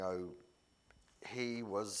he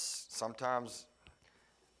was sometimes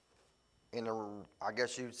in I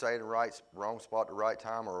guess you'd say the wrong spot at the right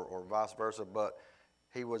time, or vice versa, but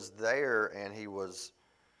he was there, and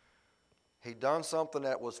he done something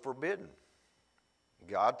that was forbidden.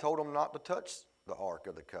 God told him not to touch the Ark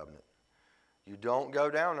of the Covenant. You don't go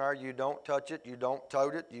down there, you don't touch it, you don't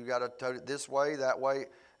tote it, you got to tote it this way, that way.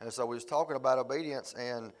 And so we was talking about obedience,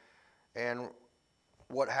 and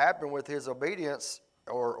what happened with his obedience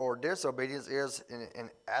or disobedience is, and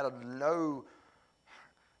out of no,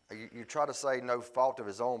 you try to say no fault of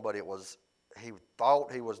his own, but he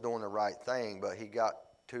thought he was doing the right thing, but he got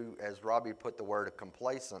too, as Robbie put the word,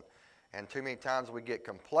 complacent. And too many times we get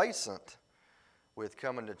complacent with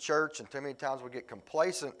coming to church, and too many times we get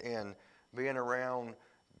complacent in being around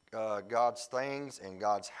God's things and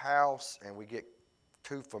God's house, and we get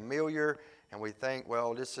too familiar, and we think,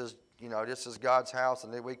 well, this is God's house,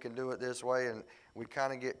 and then we can do it this way, and we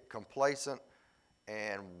kind of get complacent.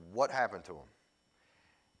 And what happened to him?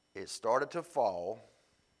 It started to fall,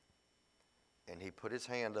 and he put his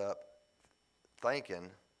hand up thinking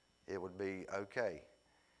it would be okay.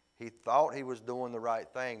 He thought he was doing the right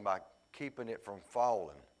thing by keeping it from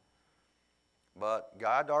falling. But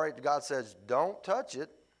God says, don't touch it.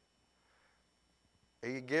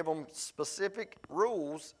 He gave them specific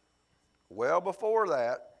rules well before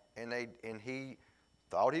that, and he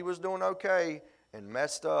thought he was doing okay and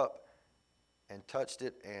messed up and touched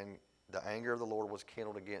it, and the anger of the Lord was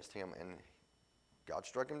kindled against him, and God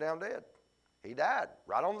struck him down dead. He died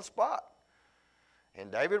right on the spot.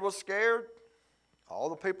 And David was scared. All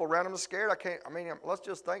the people around him were scared. Let's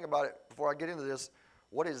just think about it before I get into this,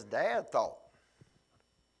 what his dad thought.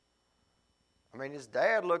 His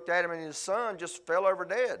dad looked at him, and his son just fell over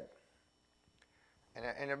dead.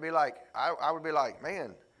 And it'd be like, I would be like,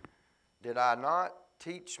 man, did I not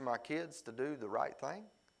teach my kids to do the right thing?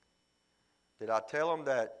 Did I tell them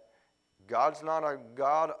that God's not a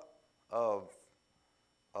God of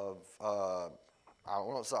I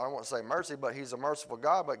won't say mercy, but he's a merciful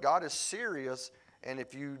God, but God is serious, and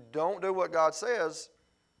if you don't do what God says,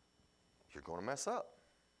 you're going to mess up.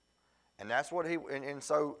 And that's what and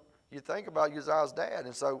so you think about Uzziah's dad,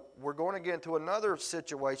 and so we're going to get into another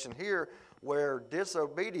situation here where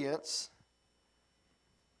disobedience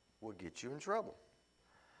will get you in trouble.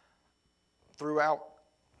 Throughout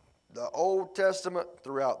the Old Testament,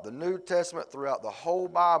 throughout the New Testament, throughout the whole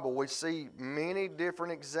Bible, we see many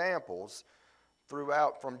different examples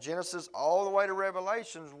throughout, from Genesis all the way to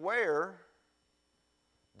Revelations, where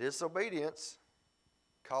disobedience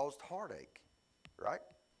caused heartache, right?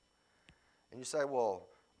 And you say, well,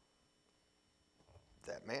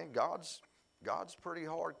 God's pretty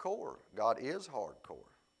hardcore. God is hardcore.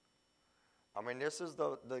 This is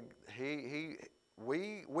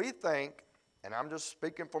we think, and I'm just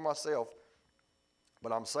speaking for myself,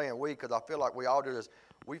 but I'm saying we because I feel like we all do this.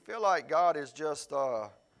 We feel like God is just,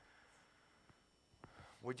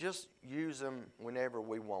 we just use him whenever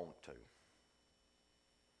we want to,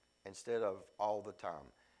 instead of all the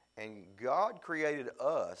time. And God created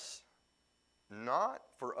us not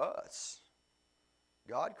for us.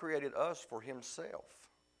 God created us for himself.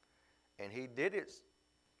 And he did it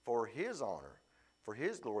for his honor, for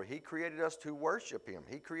his glory. He created us to worship him.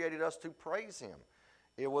 He created us to praise him.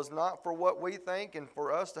 It was not for what we think and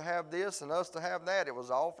for us to have this and us to have that. It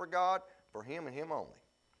was all for God, for him and him only.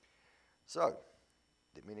 So,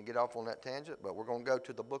 didn't mean to get off on that tangent, but we're going to go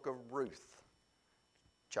to the book of Ruth,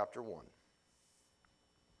 chapter 1.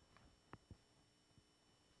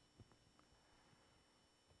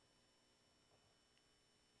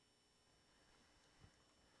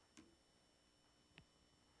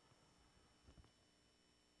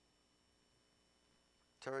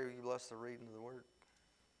 Terry, will you bless the reading of the word?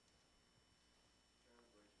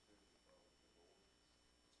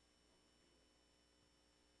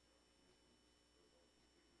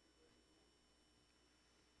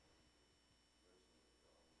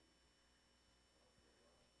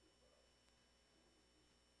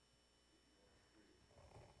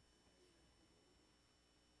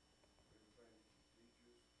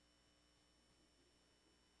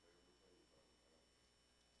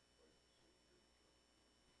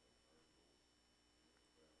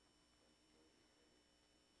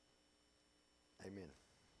 Amen.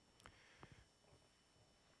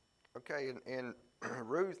 Okay, in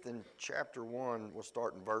Ruth in chapter 1, we'll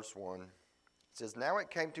start in verse 1. It says, "Now it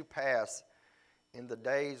came to pass in the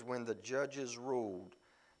days when the judges ruled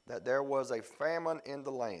that there was a famine in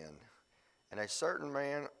the land, and a certain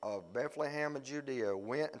man of Bethlehem in Judea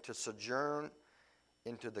went into sojourn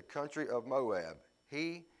into the country of Moab,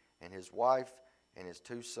 he and his wife and his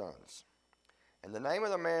 2 sons. And the name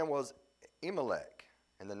of the man was Elimelech,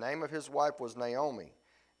 and the name of his wife was Naomi,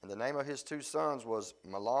 and the name of his 2 sons was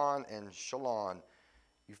Mahlon and Shalon,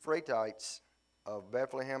 Ephrathites of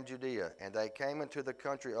Bethlehem, Judea. And they came into the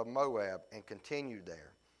country of Moab and continued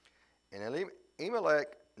there. And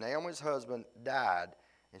Elimelech, Naomi's husband, died,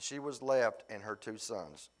 and she was left and her 2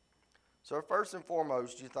 sons. So first and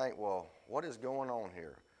foremost, you think, well, what is going on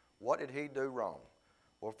here? What did he do wrong?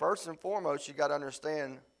 Well, first and foremost, you got to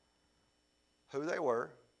understand who they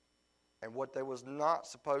were and what they was not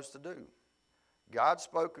supposed to do. God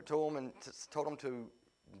spoke to them and told them to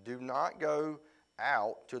do not go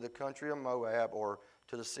out to the country of Moab or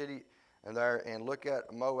to the city and there and look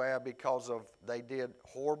at Moab because of they did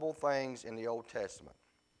horrible things in the Old Testament.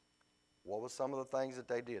 What was some of the things that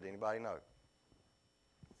they did? Anybody know?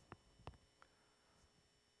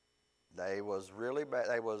 They was really bad.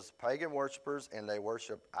 They was pagan worshipers, and they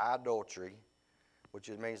worshiped idolatry, which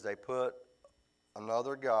means they put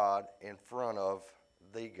another god in front of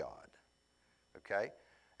the God. Okay?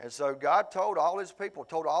 And so God told all his people,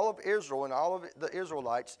 told all of Israel and all of the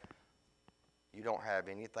Israelites, you don't have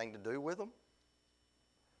anything to do with them.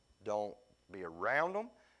 Don't be around them.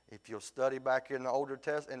 If you'll study back in the Older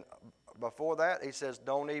Testament, before that, he says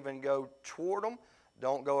don't even go toward them.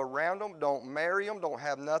 Don't go around them. Don't marry them. Don't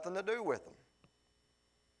have nothing to do with them.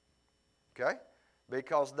 Okay?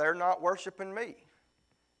 Because they're not worshiping me.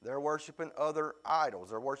 They're worshiping other idols.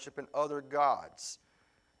 They're worshiping other gods.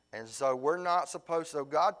 And so we're not supposed to. So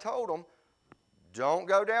God told them, don't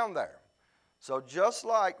go down there. So just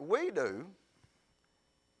like we do,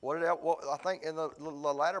 I think in the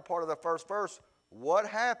latter part of the first verse, what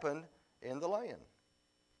happened in the land?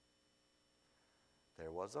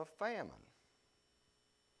 There was a famine.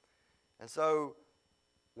 And so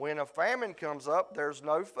when a famine comes up, there's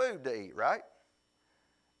no food to eat, right?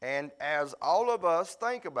 And as all of us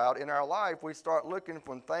think about in our life, we start looking,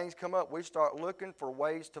 when things come up, we start looking for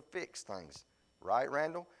ways to fix things. Right,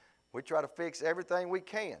 Randall? We try to fix everything we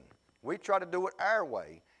can. We try to do it our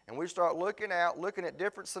way. And we start looking at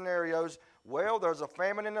different scenarios. Well, there's a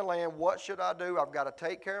famine in the land. What should I do? I've got to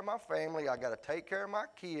take care of my family. I've got to take care of my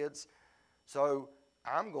kids. So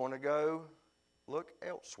I'm going to go look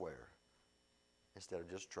elsewhere instead of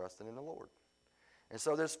just trusting in the Lord. And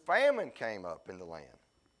so this famine came up in the land.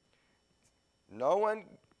 Knowing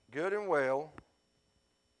good and well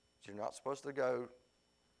that you're not supposed to go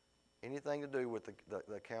anything to do with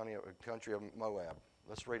the country of Moab.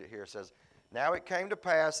 Let's read it here. It says, now it came to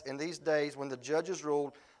pass in these days when the judges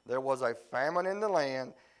ruled, there was a famine in the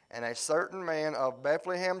land, and a certain man of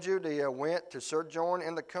Bethlehem, Judea, went to sojourn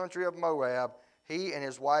in the country of Moab, he and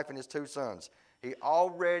his wife and his 2 sons. He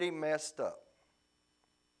already messed up.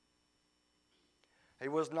 He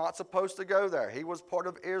was not supposed to go there. He was part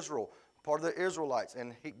of Israel, part of the Israelites.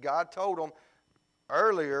 And God told him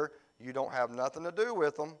earlier, you don't have nothing to do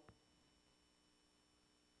with them.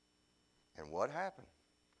 And what happened?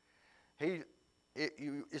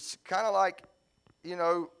 It's kind of like,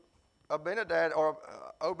 Abinadab or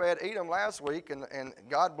Obed-Edom last week, and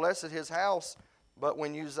God blessed his house. But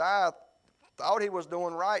when Uzziah thought he was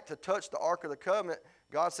doing right to touch the Ark of the Covenant,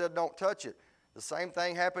 God said, don't touch it. The same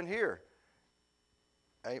thing happened here.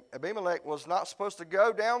 Abimelech was not supposed to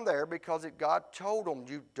go down there because God told him,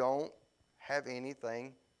 you don't have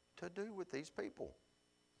anything to do with these people.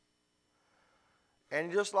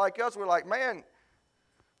 And just like us, we're like, man,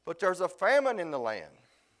 but there's a famine in the land.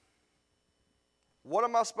 What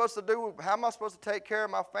am I supposed to do? How am I supposed to take care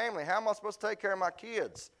of my family? How am I supposed to take care of my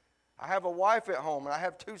kids? I have a wife at home, and I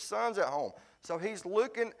have 2 sons at home. So he's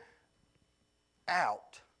looking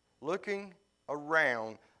out, looking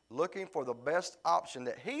around, looking for the best option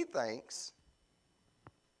that he thinks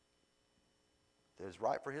that is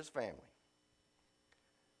right for his family.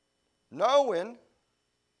 Knowing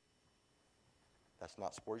that's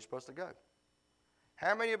not where you're supposed to go.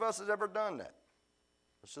 How many of us has ever done that?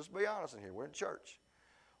 Let's just be honest in here. We're in church.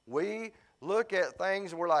 We look at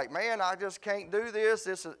things and we're like, man, I just can't do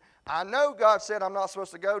this. I know God said I'm not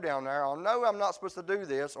supposed to go down there. I know I'm not supposed to do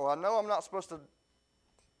this. Or I know I'm not supposed to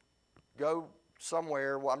go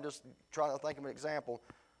somewhere. Well, I'm just trying to think of an example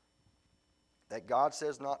that God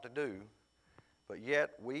says not to do. But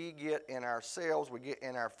yet we get in ourselves, we get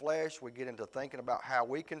in our flesh, we get into thinking about how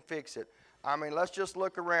we can fix it. I mean, let's just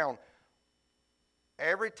look around.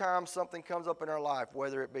 Every time something comes up in our life,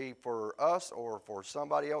 whether it be for us or for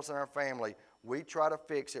somebody else in our family, we try to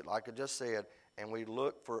fix it, like I just said, and we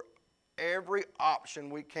look for every option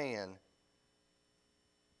we can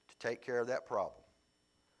to take care of that problem.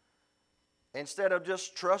 Instead of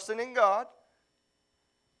just trusting in God.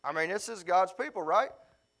 I mean, this is God's people, right?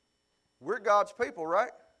 We're God's people,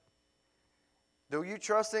 right? Do you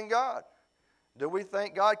trust in God? Do we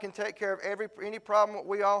think God can take care of any problem that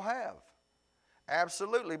we all have?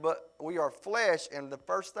 Absolutely, but we are flesh, and the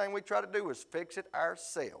first thing we try to do is fix it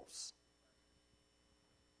ourselves.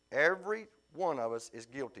 Every one of us is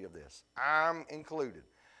guilty of this. I'm included.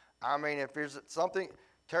 I mean, if there's something,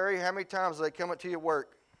 Terry, how many times do they come up to your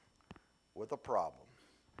work with a problem?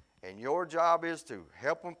 And your job is to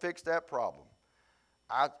help them fix that problem.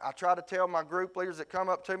 I try to tell my group leaders that come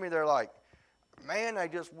up to me, they're like, man, they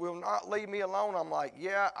just will not leave me alone. I'm like,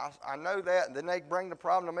 yeah, I know that. And then they bring the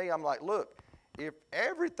problem to me. I'm like, look, if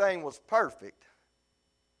everything was perfect,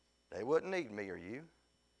 they wouldn't need me or you.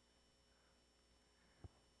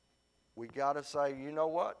 We got to say, you know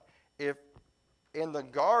what? If in the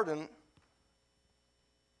garden,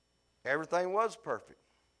 everything was perfect,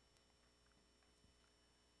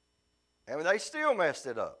 and they still messed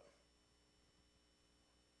it up.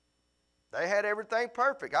 They had everything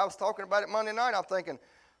perfect. I was talking about it Monday night. I'm thinking,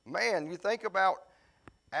 man, you think about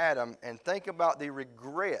Adam and think about the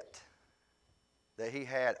regret that he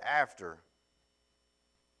had after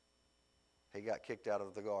he got kicked out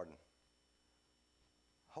of the garden.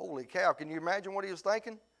 Holy cow, can you imagine what he was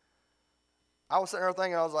thinking? I was sitting there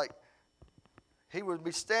thinking, I was like, he would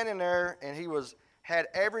be standing there and had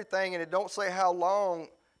everything, and it don't say how long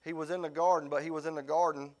he was in the garden, but he was in the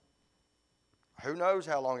garden, who knows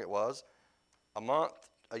how long it was, a month,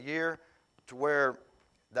 a year, to where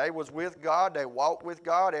they was with God, they walked with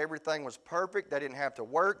God, everything was perfect, they didn't have to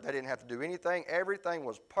work, they didn't have to do anything, everything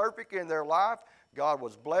was perfect in their life, God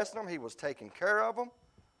was blessing them, He was taking care of them,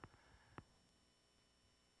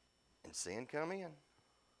 and sin come in.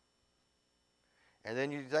 And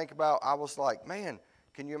then you think about, I was like, man,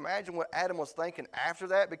 can you imagine what Adam was thinking after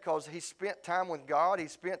that? Because he spent time with God, he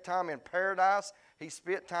spent time in paradise, he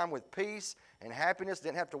spent time with peace and happiness,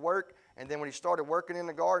 didn't have to work. And then when he started working in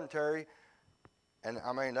the garden, Terry, and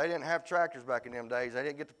I mean, they didn't have tractors back in them days. They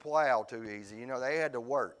didn't get to plow too easy. You know, they had to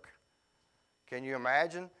work. Can you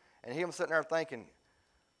imagine? And him sitting there thinking,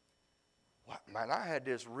 what, man, I had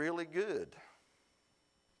this really good.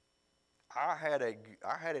 I had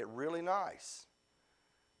it really nice.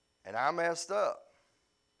 And I messed up.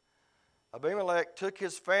 Abimelech took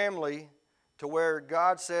his family to where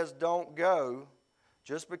God says don't go,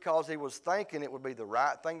 just because he was thinking it would be the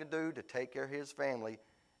right thing to do to take care of his family,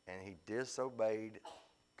 and he disobeyed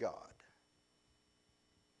God.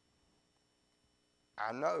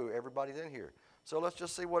 I know everybody's in here. So let's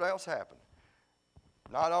just see what else happened.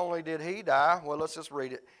 Not only did he die, well, let's just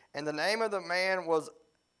read it. And the name of the man was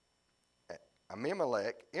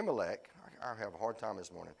Imelech. I have a hard time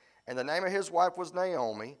this morning. And the name of his wife was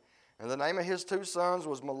Naomi. And the name of his two sons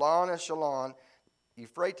was Mahlon and Shalon,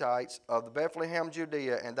 Ephrathites of Bethlehem,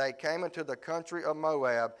 Judea. And they came into the country of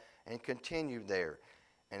Moab and continued there.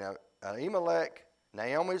 And Elimelech,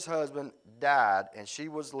 Naomi's husband, died, and she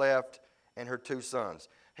was left and her two sons.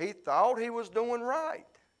 He thought he was doing right.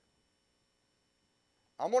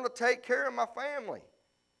 I'm going to take care of my family.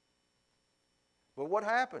 But what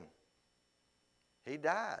happened? He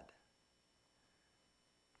died.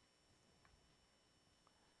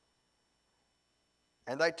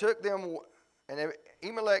 And they took them, and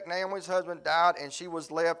Elimelech, Naomi's husband, died, and she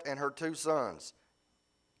was left and her two sons.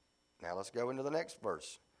 Now let's go into the next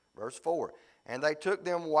verse. Verse 4. And they took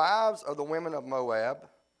them wives of the women of Moab,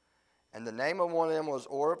 and the name of one of them was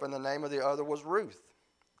Orph, and the name of the other was Ruth.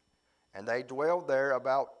 And they dwelled there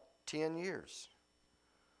about 10 years.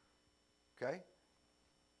 Okay?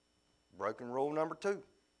 Broken rule number 2.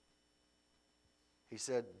 He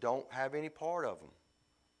said, don't have any part of them.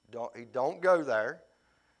 Don't go there.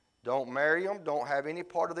 Don't marry them. Don't have any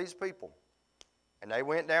part of these people. And they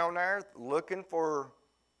went down there looking for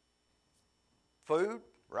food,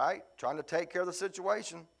 right? Trying to take care of the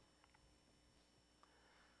situation.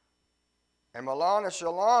 And Mahlon and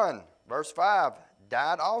Shalon, verse 5,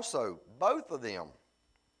 died also, both of them.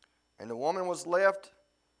 And the woman was left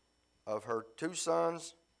of her two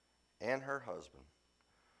sons and her husband.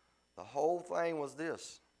 The whole thing was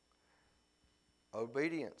this: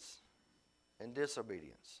 obedience and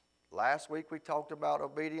disobedience. Last week we talked about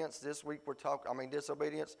obedience. This week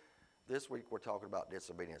disobedience. This week we're talking about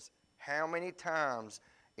disobedience. How many times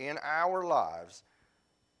in our lives,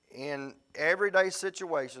 in everyday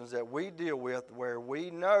situations that we deal with where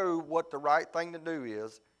we know what the right thing to do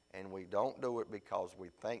is, and we don't do it because we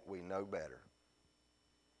think we know better?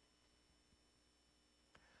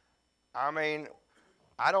 I mean,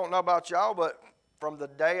 I don't know about y'all, but from the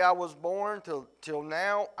day I was born till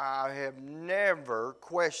now, I have never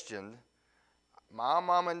questioned. My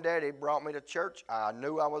mom and daddy brought me to church. I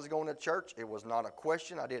knew I was going to church. It was not a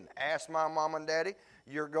question. I didn't ask my mom and daddy.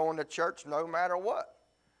 you're going to church no matter what.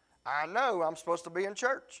 I know I'm supposed to be in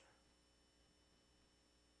church.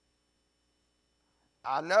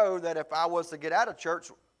 I know that if I was to get out of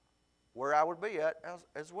church, where I would be at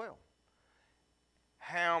as well.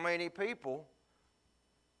 How many people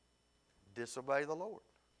disobey the Lord?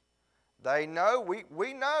 They know,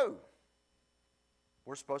 we know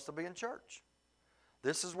we're supposed to be in church.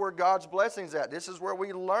 This is where God's blessing's at. This is where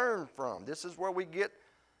we learn from. This is where we get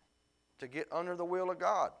to get under the will of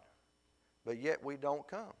God. But yet we don't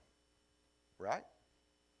come. Right?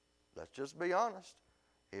 Let's just be honest.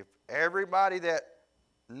 If everybody that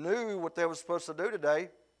knew what they were supposed to do today,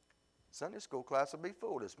 Sunday school class would be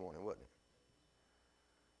full this morning, wouldn't it?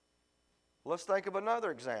 Let's think of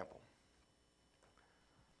another example.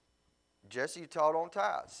 Jesse, you taught on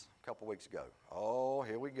tithes a couple weeks ago. Oh,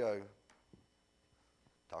 here we go.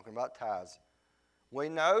 Talking about tithes. We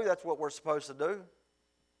know that's what we're supposed to do.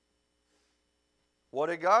 What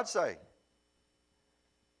did God say?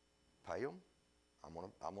 Pay them.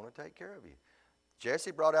 I'm going to take care of you.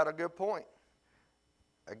 Jesse brought out a good point.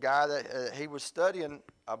 A guy that he was studying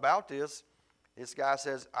about this guy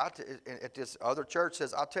says, at this other church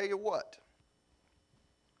says, I'll tell you what.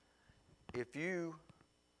 If you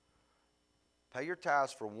pay your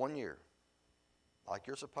tithes for 1 year, like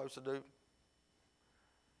you're supposed to do,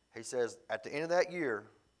 he says, at the end of that year,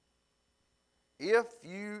 if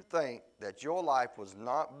you think that your life was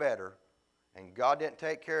not better and God didn't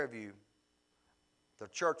take care of you, the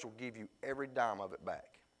church will give you every dime of it back.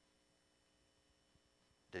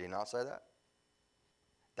 Did he not say that?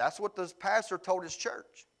 That's what this pastor told his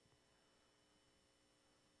church.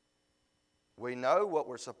 We know what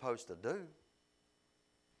we're supposed to do.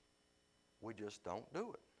 We just don't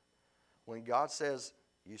do it. When God says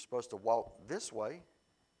you're supposed to walk this way,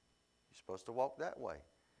 you're supposed to walk that way.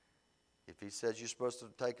 If he says you're supposed to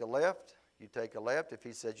take a left, you take a left. If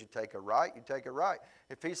he says you take a right, you take a right.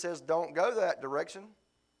 If he says don't go that direction,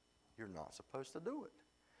 you're not supposed to do it.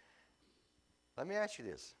 Let me ask you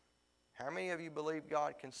this. How many of you believe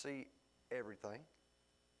God can see everything?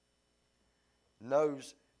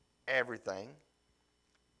 Knows everything.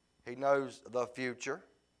 He knows the future.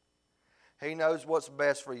 He knows what's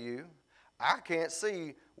best for you. I can't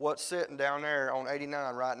see what's sitting down there on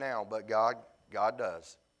 89 right now, but God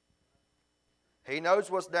does. He knows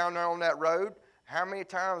what's down there on that road. How many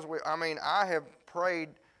times I have prayed.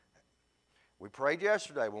 We prayed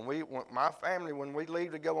yesterday when my family, when we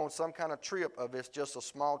leave to go on some kind of trip, if it's just a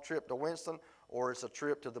small trip to Winston, or it's a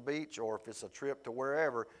trip to the beach, or if it's a trip to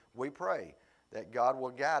wherever, we pray that God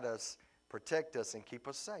will guide us, protect us, and keep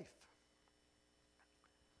us safe.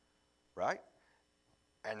 Right?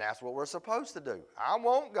 And that's what we're supposed to do. I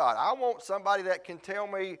want God. I want somebody that can tell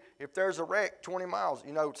me if there's a wreck 20 miles.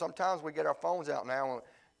 You know, sometimes we get our phones out now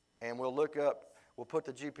and we'll look up, we'll put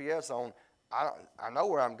the GPS on. I know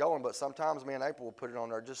where I'm going, but sometimes me and April will put it on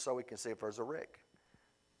there just so we can see if there's a wreck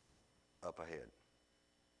up ahead.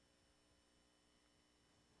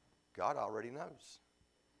 God already knows.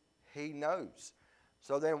 He knows.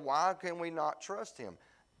 So then why can we not trust him?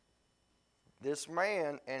 This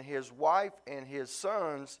man and his wife and his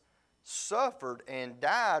sons suffered and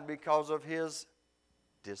died because of his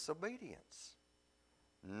disobedience.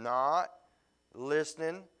 Not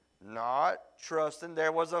listening, not trusting.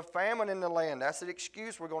 There was a famine in the land. That's an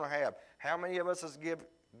excuse we're going to have. How many of us has give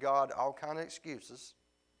God all kinds of excuses?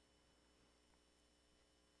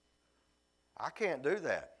 I can't do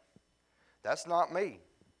that. That's not me.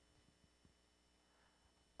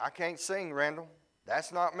 I can't sing, Randall.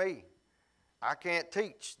 That's not me. I can't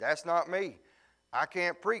teach. That's not me. I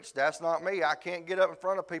can't preach. That's not me. I can't get up in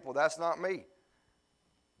front of people. That's not me.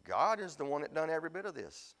 God is the one that done every bit of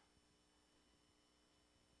this.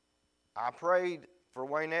 I prayed for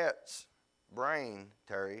Waynette's brain,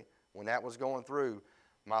 Terry, when that was going through.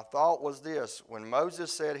 My thought was this. When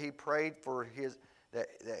Moses said he prayed for that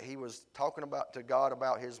he was talking about to God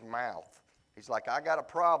about his mouth. He's like, I got a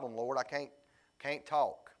problem, Lord. I can't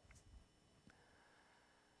talk.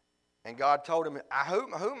 And God told him,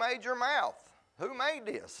 who made your mouth? Who made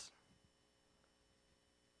this?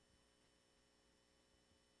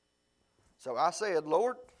 So I said,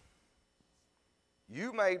 Lord,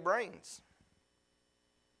 you made brains.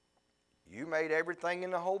 You made everything in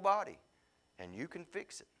the whole body. And you can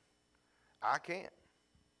fix it. I can't.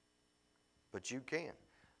 But you can.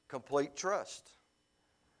 Complete trust.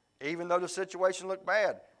 Even though the situation looked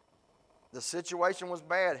bad. The situation was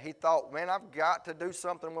bad. He thought, man, I've got to do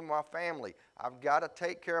something with my family. I've got to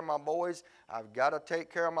take care of my boys. I've got to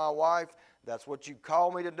take care of my wife. That's what you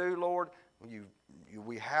call me to do, Lord.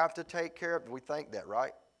 We have to take care of it. We think that,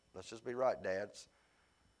 right? Let's just be right, dads.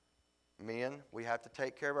 men, we have to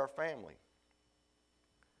take care of our family.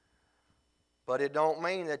 But it don't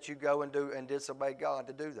mean that you go and disobey God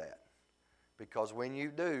to do that. Because when you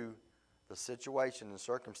do, the situation and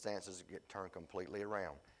circumstances get turned completely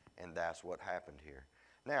around. And that's what happened here.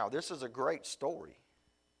 Now, this is a great story.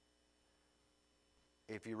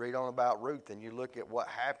 If you read on about Ruth and you look at what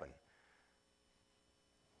happened,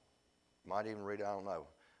 might even read it, I don't know.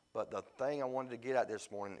 But the thing I wanted to get at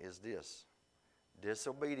this morning is this.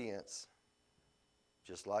 Disobedience,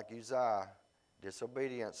 just like Uzziah,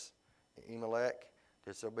 disobedience, Elimelech,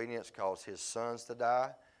 disobedience caused his sons to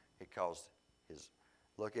die. It caused his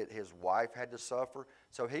wife had to suffer.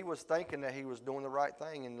 So he was thinking that he was doing the right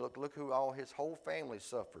thing, and look who all his whole family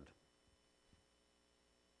suffered.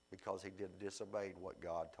 Because he disobeyed what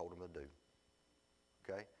God told him to do.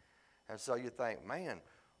 Okay? And so you think, man,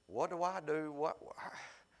 what do I do?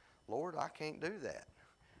 Lord, I can't do that.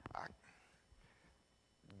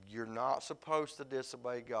 You're not supposed to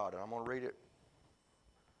disobey God. And I'm going to read it.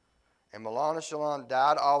 And Mahlon and Chilion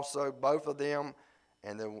died also, both of them,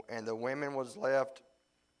 and the woman was left,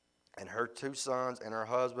 and her 2 sons and her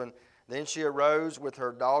husband. Then she arose with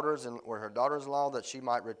her daughters and with her daughters-in-law that she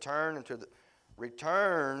might return into the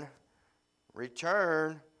return.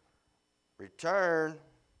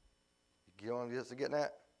 You want to get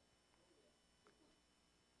that?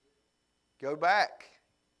 Go back.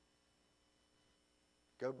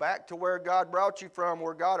 Go back to where God brought you from,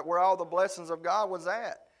 where all the blessings of God was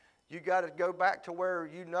at. You got to go back to where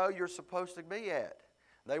you know you're supposed to be at.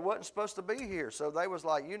 They wasn't supposed to be here, so they was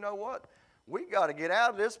like, you know what? We got to get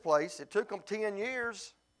out of this place. It took them 10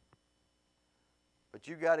 years, but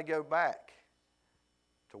you got to go back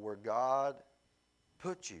to where God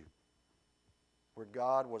put you, where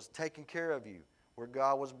God was taking care of you, where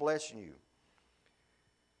God was blessing you.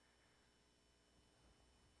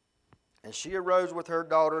 And she arose with her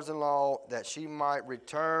daughters-in-law that she might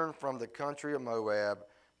return from the country of Moab,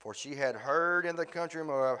 for she had heard in the country of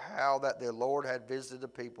Moab how that the Lord had visited the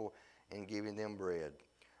people in giving them bread.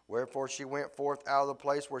 Wherefore she went forth out of the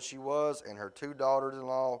place where she was, and her 2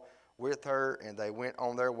 daughters-in-law with her, and they went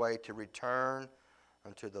on their way to return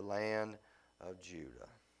unto the land of Judah.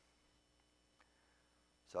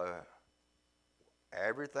 So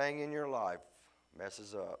everything in your life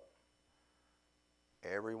messes up.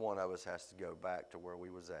 Every one of us has to go back to where we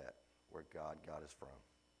was at, where God got us from.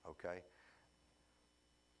 Okay?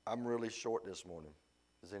 I'm really short this morning.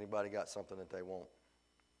 Has anybody got something that they want?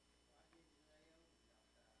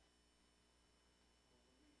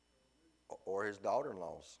 Or his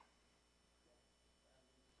daughter-in-laws.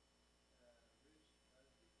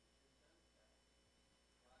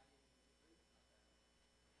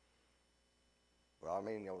 Well, I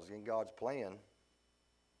mean, it was in God's plan.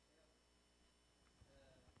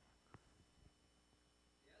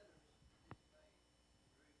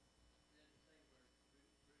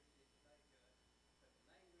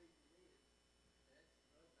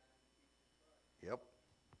 Yep.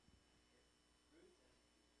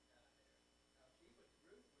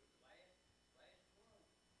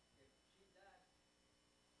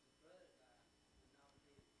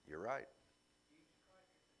 You're right.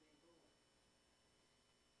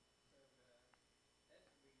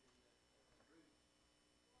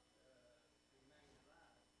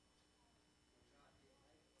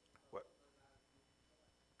 Well,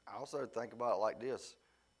 I also think about it like this.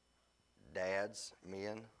 Dads,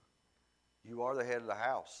 men, you are the head of the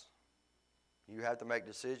house. You have to make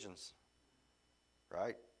decisions,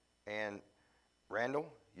 right? And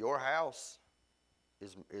Randall, your house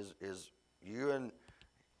is you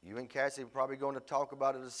and Cassie are probably going to talk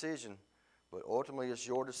about a decision, but ultimately it's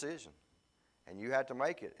your decision, and you have to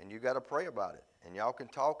make it, and you got to pray about it, and y'all can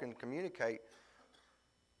talk and communicate,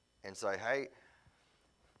 and say, hey,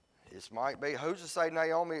 this might be. Who's to say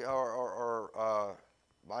Naomi or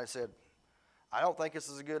might have said, I don't think this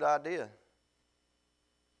is a good idea.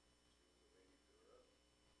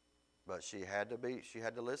 But she had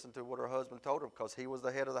to listen to what her husband told her because he was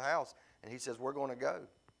the head of the house. And he says, we're going to go.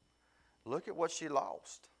 Look at what she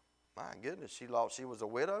lost. My goodness, she was a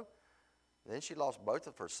widow. Then she lost both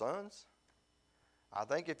of her sons. I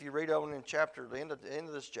think if you read on in the end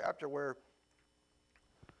of this chapter where,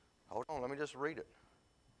 hold on, let me just read it.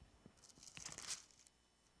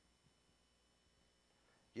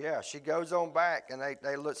 Yeah, she goes on back and they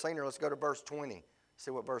seen her. Let's go to verse 20.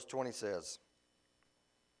 See what verse 20 says.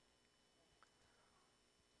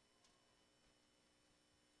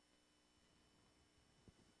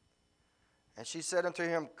 And she said unto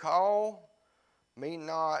him, call me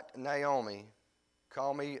not Naomi,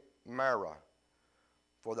 call me Mara,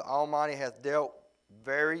 for the Almighty hath dealt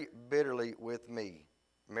very bitterly with me.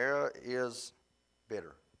 Mara is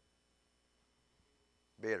bitter.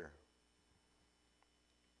 Bitter.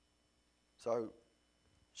 So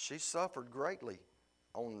she suffered greatly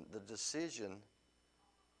on the decision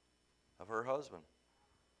of her husband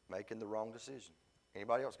making the wrong decision.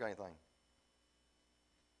 Anybody else got anything?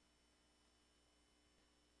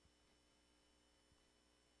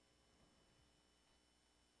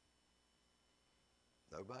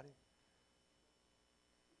 Nobody?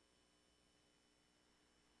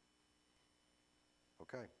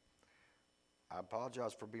 Okay. I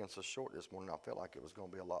apologize for being so short this morning. I felt like it was going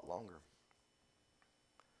to be a lot longer.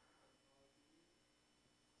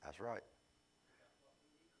 That's right.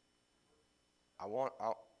 I want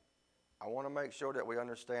to make sure that we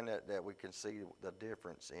understand that we can see the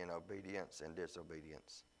difference in obedience and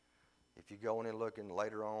disobedience. If you go in and look in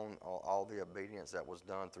later on all the obedience that was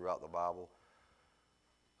done throughout the Bible,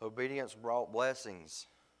 obedience brought blessings.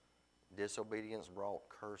 Disobedience brought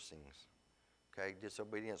cursings. Okay,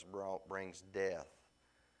 disobedience brings death.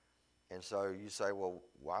 And so you say, well,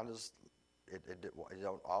 why does it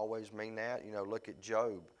don't always mean that? You know, look at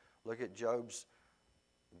Job. Look at Job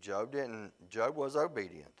was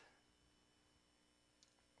obedient.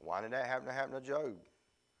 Why did that happen to Job?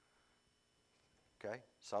 Okay,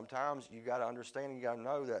 sometimes you got to understand, you got to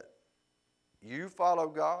know that you follow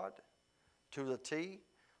God to the T,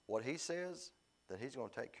 what He says, then He's going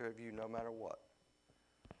to take care of you no matter what.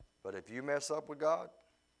 But if you mess up with God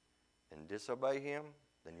and disobey Him,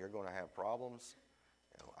 then you're going to have problems.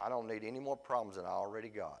 I don't need any more problems than I already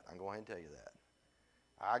got. I'm going to tell you that.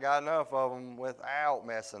 I got enough of them without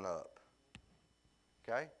messing up.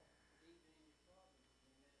 Okay?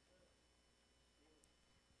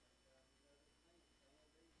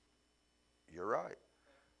 You're right.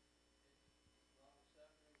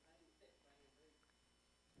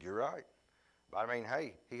 You're right. But I mean,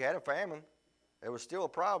 hey, he had a famine. There was still a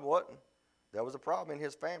problem, wasn't? There was a problem in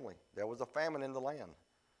his family. There was a famine in the land.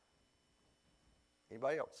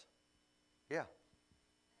 Anybody else? Yeah.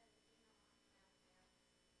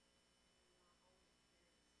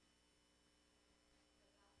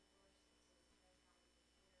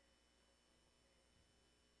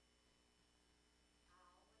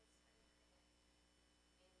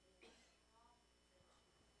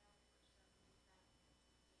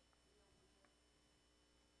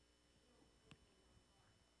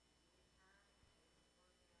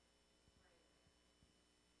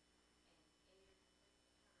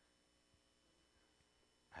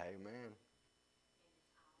 Amen.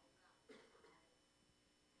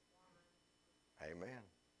 Amen.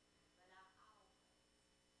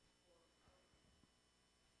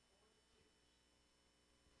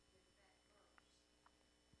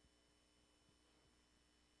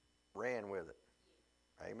 Ran with it.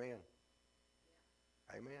 Amen.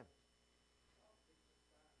 Amen.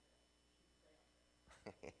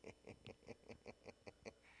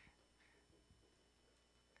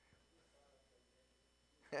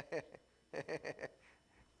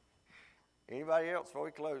 Anybody else before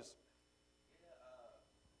we close?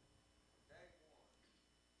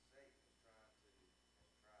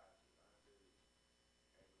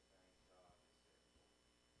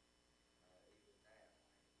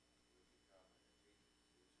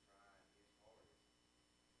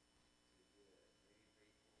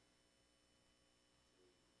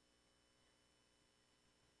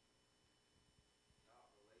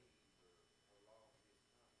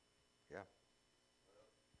 Yeah.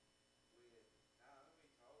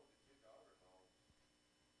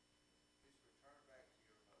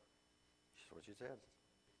 That's what you said.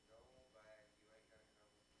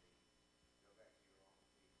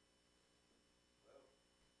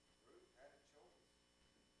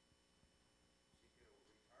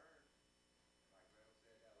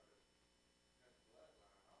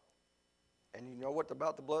 And you know what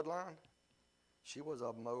about the bloodline? She was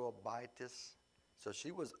a Moabitess. So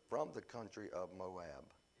she was from the country of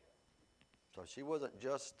Moab. So she wasn't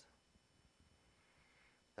just,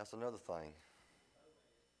 that's another thing.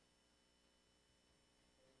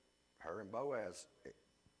 Her and Boaz.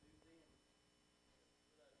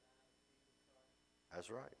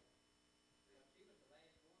 That's right.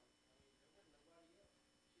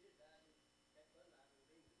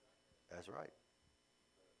 That's right.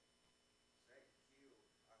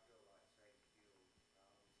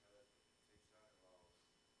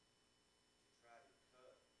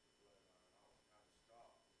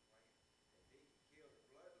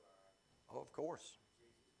 Oh, of course.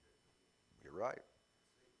 You're right.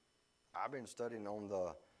 I've been studying on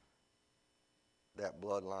that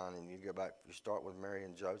bloodline, and you go back, you start with Mary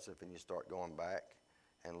and Joseph, and you start going back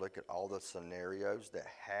and look at all the scenarios that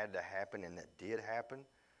had to happen and that did happen.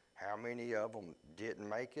 how many of them didn't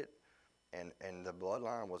make it, and the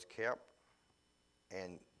bloodline was kept,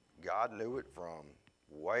 and God knew it from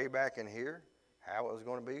way back in here, how it was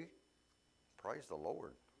going to be. Praise the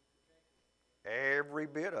Lord. Every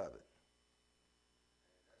bit of it.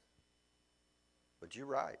 But you're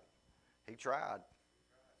right. He tried.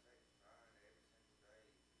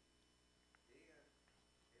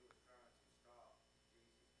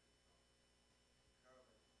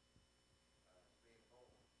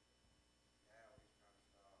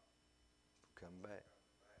 Come back.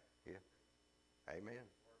 Yeah. Amen.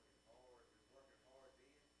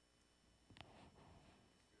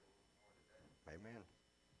 Amen.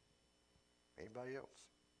 Anybody else?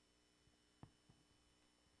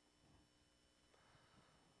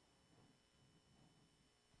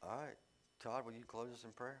 All right. Todd, will you close us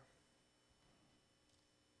in prayer?